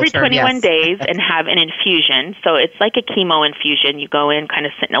technical I go every term, 21 yes. days and have an infusion. So it's like a chemo infusion. You go in, kind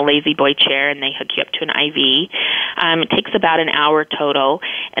of sit in a lazy boy chair, and they hook you up to an IV. It takes about an hour total,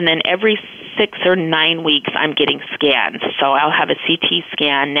 and then every 6 or 9 weeks, I'm getting scans. So I'll have a CT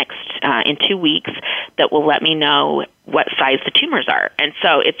scan in 2 weeks that will let me know what size the tumors are. And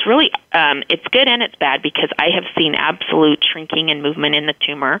so it's really, it's good and it's bad, because I have seen absolute shrinking and movement in the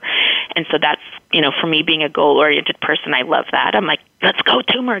tumor. And so that's, for me being a goal-oriented person, I love that. I'm like, let's go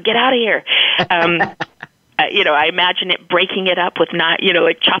tumor, get out of here. I imagine it breaking it up with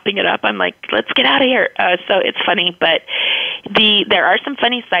like chopping it up. I'm like, let's get out of here. So it's funny, but there are some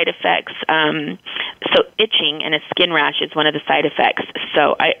funny side effects. So itching and a skin rash is one of the side effects.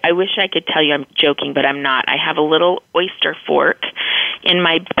 So I wish I could tell you I'm joking, but I'm not. I have a little oyster fork in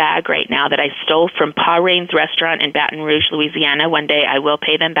my bag right now that I stole from Pa Rain's restaurant in Baton Rouge, Louisiana. One day I will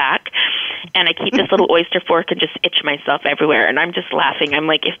pay them back. And I keep this little oyster fork and just itch myself everywhere. And I'm just laughing. I'm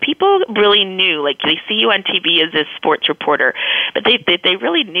like, if people really knew, like they see you on TV as this sports reporter, but they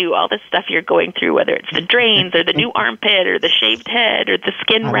really knew all this stuff you're going through, whether it's the drains or the new armpit or the shaved head or the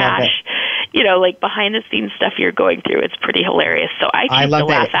skin rash, like behind the scenes stuff you're going through. It's pretty hilarious. So I choose to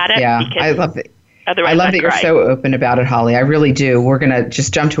laugh at it. Yeah, I love it. I love that you're so open about it, Holly. I really do. We're going to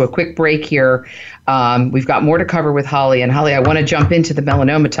just jump to a quick break here. We've got more to cover with Holly. And Holly, I want to jump into the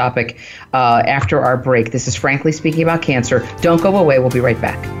melanoma topic after our break. This is Frankly Speaking About Cancer. Don't go away. We'll be right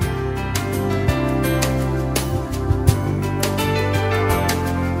back.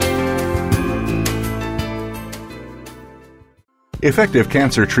 Effective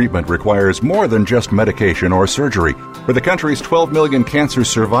cancer treatment requires more than just medication or surgery. For the country's 12 million cancer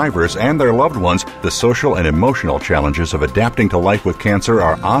survivors and their loved ones, the social and emotional challenges of adapting to life with cancer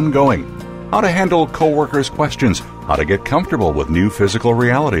are ongoing. How to handle coworkers' questions, how to get comfortable with new physical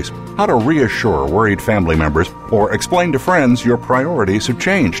realities, how to reassure worried family members, or explain to friends your priorities have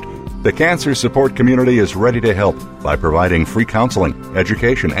changed. The Cancer Support Community is ready to help by providing free counseling,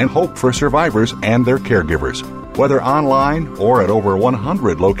 education, and hope for survivors and their caregivers. Whether online or at over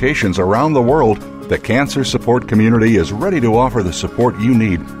 100 locations around the world, The Cancer Support Community is ready to offer the support you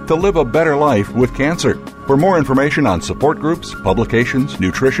need to live a better life with cancer. For more information on support groups, publications,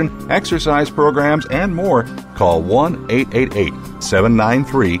 nutrition, exercise programs, and more, call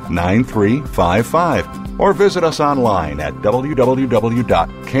 1-888-793-9355 or visit us online at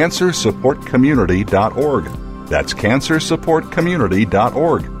www.cancersupportcommunity.org. That's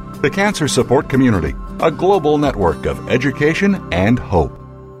cancersupportcommunity.org. The Cancer Support Community, a global network of education and hope.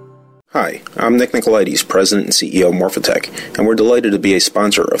 Hi, I'm Nick Nicolaides, President and CEO of Morphotek, and we're delighted to be a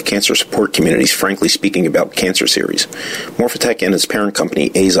sponsor of Cancer Support Community's Frankly Speaking About Cancer series. Morphotek and its parent company,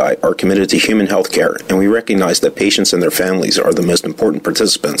 Eisai, are committed to human health care, and we recognize that patients and their families are the most important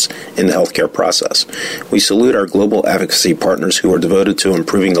participants in the healthcare process. We salute our global advocacy partners who are devoted to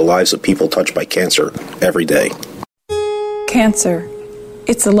improving the lives of people touched by cancer every day. Cancer.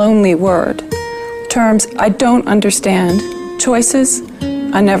 It's a lonely word. Terms I don't understand. Choices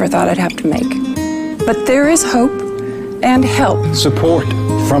I never thought I'd have to make. But there is hope and help. Support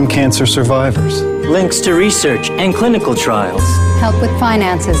from cancer survivors. Links to research and clinical trials. Help with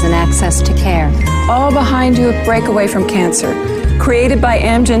finances and access to care. All behind you at Breakaway from Cancer, created by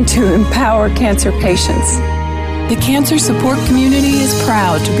Amgen to empower cancer patients. The Cancer Support Community is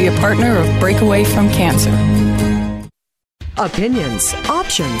proud to be a partner of Breakaway from Cancer. Opinions,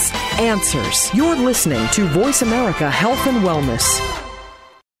 options, answers. You're listening to Voice America Health and Wellness.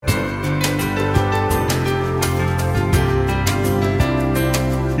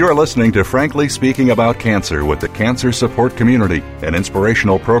 You're listening to Frankly Speaking About Cancer with the Cancer Support Community, an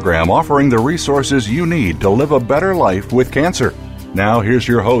inspirational program offering the resources you need to live a better life with cancer. Now here's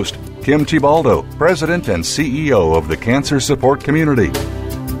your host, Kim Thiboldeaux, President and CEO of the Cancer Support Community.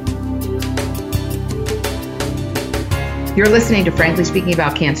 You're listening to Frankly Speaking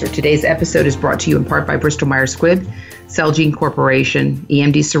About Cancer. Today's episode is brought to you in part by Bristol Myers Squibb, Celgene Corporation,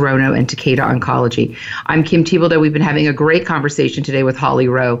 EMD Serono, and Takeda Oncology. I'm Kim Thiboldeaux. We've been having a great conversation today with Holly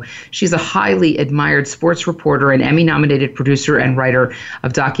Rowe. She's a highly admired sports reporter and Emmy-nominated producer and writer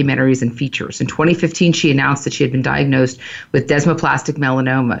of documentaries and features. In 2015, she announced that she had been diagnosed with desmoplastic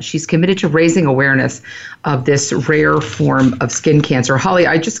melanoma. She's committed to raising awareness of this rare form of skin cancer. Holly,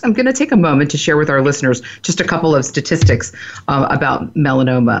 I'm going to take a moment to share with our listeners just a couple of statistics about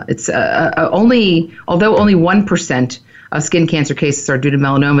melanoma. It's although only 1% of skin cancer cases are due to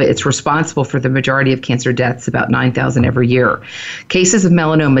melanoma, it's responsible for the majority of cancer deaths, about 9,000 every year. Cases of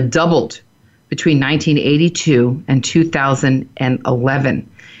melanoma doubled between 1982 and 2011.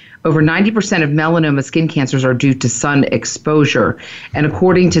 Over 90% of melanoma skin cancers are due to sun exposure. And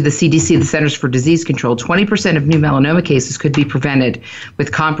according to the CDC, the Centers for Disease Control, 20% of new melanoma cases could be prevented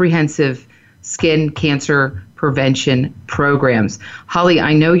with comprehensive skin cancer prevention programs. Holly,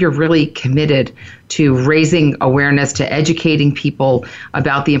 I know you're really committed to raising awareness, to educating people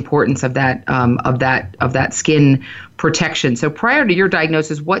about the importance of that skin protection. So prior to your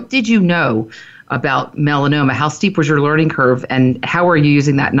diagnosis, what did you know about melanoma? How steep was your learning curve, and how are you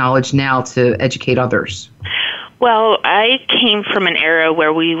using that knowledge now to educate others? Well, I came from an era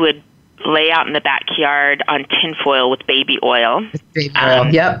where we would lay out in the backyard on tinfoil with baby oil. Baby oil,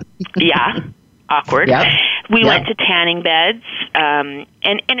 yep. Yeah. Awkward. Yep. We went to tanning beds, and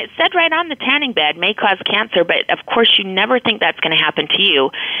it said right on the tanning bed, may cause cancer, but of course you never think that's going to happen to you.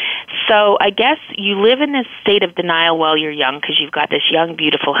 So I guess you live in this state of denial while you're young because you've got this young,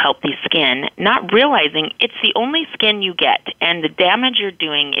 beautiful, healthy skin, not realizing it's the only skin you get, and the damage you're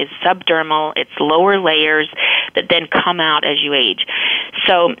doing is subdermal, it's lower layers that then come out as you age.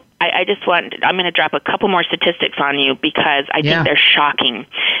 So I'm going to drop a couple more statistics on you because I think they're shocking.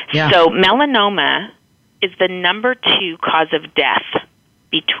 Yeah. So melanoma is the number 2 cause of death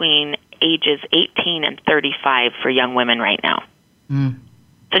between ages 18 and 35 for young women right now. Mm.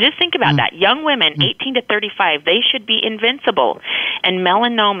 So just think about that. Young women, 18 to 35, they should be invincible. And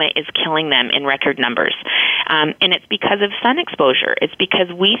melanoma is killing them in record numbers. And it's because of sun exposure. It's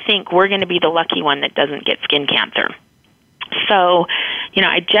because we think we're going to be the lucky one that doesn't get skin cancer. So,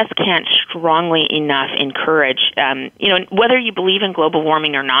 I just can't strongly enough encourage, whether you believe in global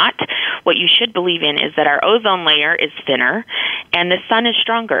warming or not, what you should believe in is that our ozone layer is thinner and the sun is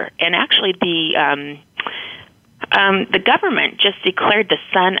stronger. And actually the government just declared the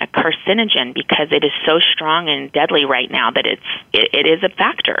sun a carcinogen because it is so strong and deadly right now that it is a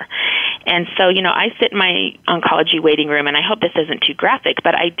factor. And so, I sit in my oncology waiting room, and I hope this isn't too graphic,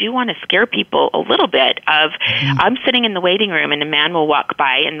 but I do want to scare people a little bit of, I'm sitting in the waiting room, and a man will walk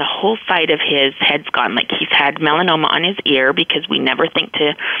by, and the whole side of his head's gone. Like he's had melanoma on his ear because we never think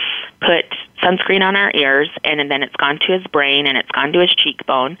to put sunscreen on our ears, and then it's gone to his brain, and it's gone to his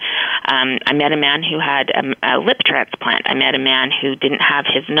cheekbone. I met a man who had a lip transplant. I met a man who didn't have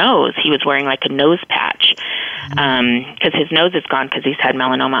his nose. He was wearing like a nose patch because his nose is gone because he's had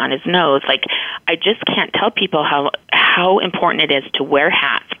melanoma on his nose. Like, I just can't tell people how important it is to wear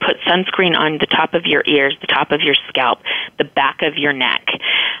hats, put sunscreen on the top of your ears, the top of your scalp, the back of your neck.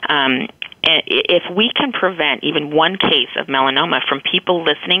 If we can prevent even one case of melanoma from people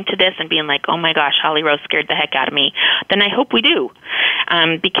listening to this and being like, oh my gosh, Holly Rose scared the heck out of me, then I hope we do.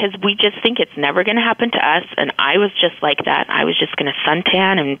 Because we just think it's never going to happen to us. And I was just like that. I was just going to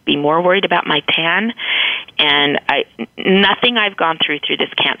suntan and be more worried about my tan. And nothing I've gone through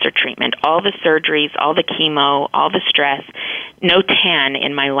this cancer treatment, all the surgeries, all the chemo, all the stress, no tan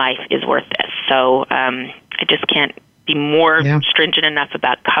in my life is worth this. So I just can't be more stringent enough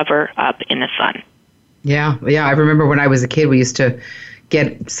about cover up in the sun. Yeah. I remember when I was a kid, we used to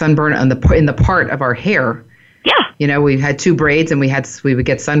get sunburn in the part of our hair. Yeah. You know, we had 2 braids, and we would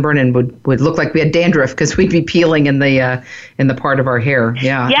get sunburn and would look like we had dandruff because we'd be peeling in the part of our hair.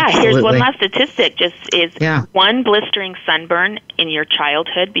 Yeah. Yeah. Absolutely. Here's one last statistic: one blistering sunburn in your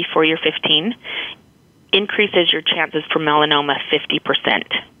childhood before you're 15 increases your chances for melanoma 50%.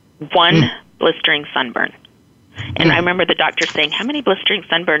 One blistering sunburn. And I remember the doctor saying, how many blistering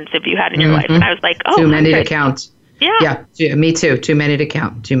sunburns have you had in your life? And I was like, oh, too many to count. Yeah. Yeah, me too. Too many to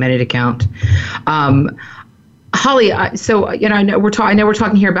count. Holly, so I know we're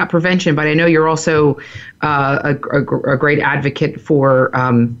talking here about prevention, but I know you're also a great advocate for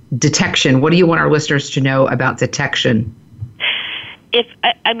detection. What do you want our listeners to know about detection?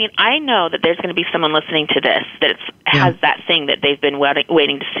 I know that there's going to be someone listening to this that has that thing that they've been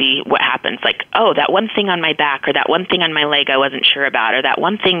waiting to see what happens. Like, oh, that one thing on my back, or that one thing on my leg I wasn't sure about, or that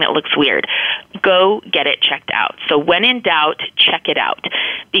one thing that looks weird. Go get it checked out. So when in doubt, check it out,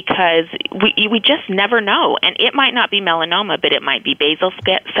 because we just never know. And it might not be melanoma, but it might be basal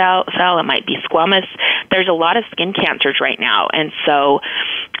cell, it might be squamous. There's a lot of skin cancers right now. And so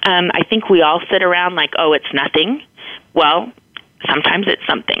I think we all sit around like, oh, it's nothing. Well, sometimes it's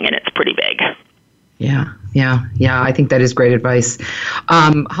something, and it's pretty big. Yeah. I think that is great advice.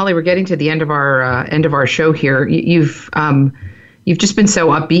 Holly, we're getting to the end of our show here. You've just been so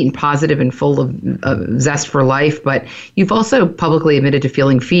upbeat and positive and full of zest for life, but you've also publicly admitted to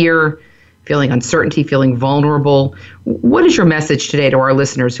feeling fear, feeling uncertainty, feeling vulnerable. What is your message today to our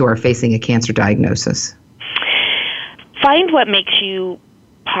listeners who are facing a cancer diagnosis? Find what makes you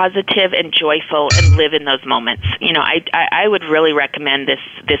positive and joyful and live in those moments. You know, I would really recommend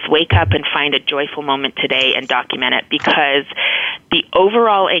this wake up and find a joyful moment today and document it, because the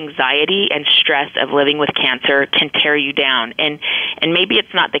overall anxiety and stress of living with cancer can tear you down. And maybe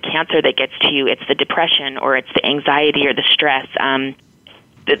it's not the cancer that gets to you, it's the depression, or it's the anxiety or the stress.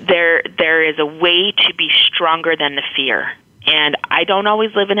 There is a way to be stronger than the fear. And I don't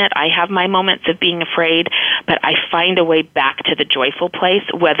always live in it. I have my moments of being afraid, but I find a way back to the joyful place,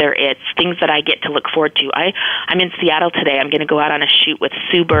 whether it's things that I get to look forward to. I'm in Seattle today. I'm going to go out on a shoot with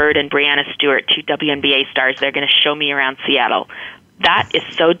Sue Bird and Brianna Stewart, 2 WNBA stars. They're going to show me around Seattle. That is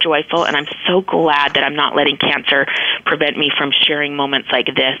so joyful, and I'm so glad that I'm not letting cancer prevent me from sharing moments like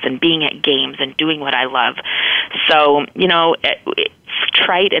this and being at games and doing what I love. So, you know, it's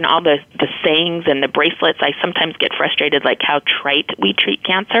trite and all the sayings and the bracelets. I sometimes get frustrated like how trite we treat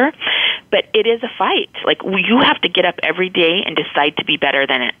cancer, but it is a fight. Like, you have to get up every day and decide to be better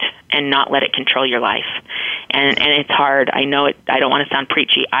than it and not let it control your life. And it's hard. I know it. I don't want to sound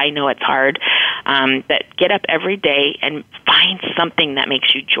preachy. I know it's hard. But get up every day and find something that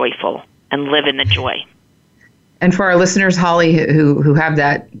makes you joyful and live in the joy. And for our listeners, Holly, who have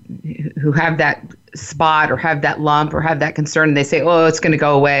that spot or have that lump or have that concern, and they say, "Oh, it's going to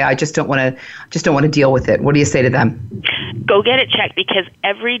go away. I just don't want to deal with it." What do you say to them? Go get it checked, because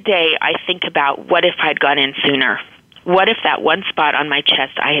every day I think about, what if I'd gone in sooner? What if that one spot on my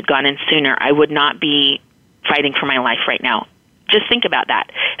chest I had gone in sooner? I would not be fighting for my life right now. Just think about that.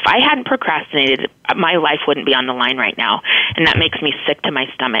 If I hadn't procrastinated, my life wouldn't be on the line right now, and that makes me sick to my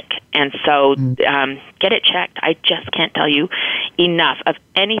stomach. And so get it checked. I just can't tell you enough. Of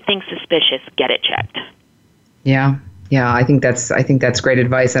anything suspicious, get it checked. Yeah, I think that's great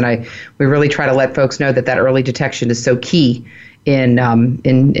advice, and we really try to let folks know that early detection is so key in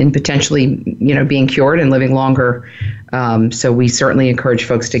potentially, being cured and living longer. So we certainly encourage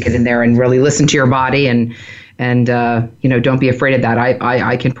folks to get in there and really listen to your body and don't be afraid of that.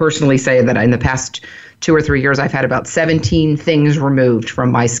 I can personally say that in the past 2 or 3 years, I've had about 17 things removed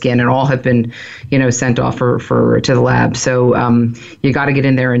from my skin, and all have been, sent off to the lab. So you got to get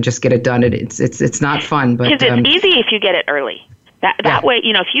in there and just get it done. It's not fun, but because it's easy if you get it early. That way,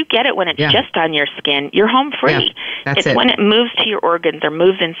 if you get it when it's just on your skin, you're home free. Yeah, it's when it moves to your organs or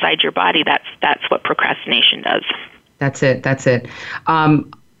moves inside your body, that's what procrastination does. That's it.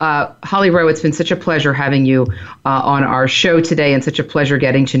 Holly Rowe, it's been such a pleasure having you on our show today, and such a pleasure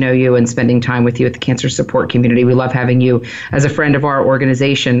getting to know you and spending time with you at the Cancer Support Community. We love having you as a friend of our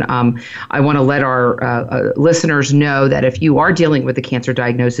organization. I want to let our listeners know that if you are dealing with a cancer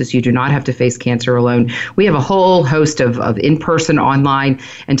diagnosis, you do not have to face cancer alone. We have a whole host of in-person, online,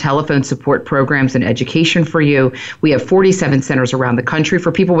 and telephone support programs and education for you. We have 47 centers around the country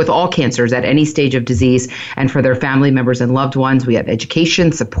for people with all cancers at any stage of disease, and for their family members and loved ones. We have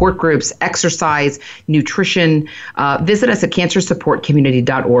education, support groups, exercise, nutrition. Visit us at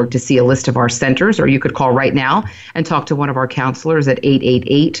cancersupportcommunity.org to see a list of our centers, or you could call right now and talk to one of our counselors at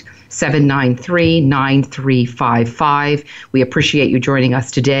 888-793-9355. We appreciate you joining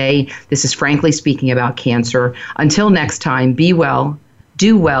us today. This is Frankly Speaking About Cancer. Until next time, be well,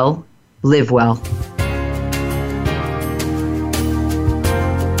 do well, live well.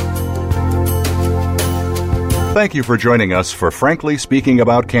 Thank you for joining us for Frankly Speaking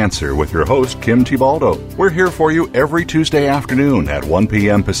About Cancer with your host, Kim Thiboldeaux. We're here for you every Tuesday afternoon at 1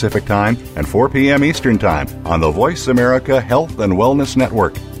 p.m. Pacific Time and 4 p.m. Eastern Time on the Voice America Health and Wellness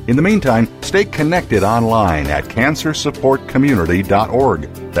Network. In the meantime, stay connected online at cancersupportcommunity.org.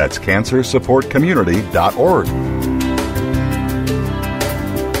 That's cancersupportcommunity.org.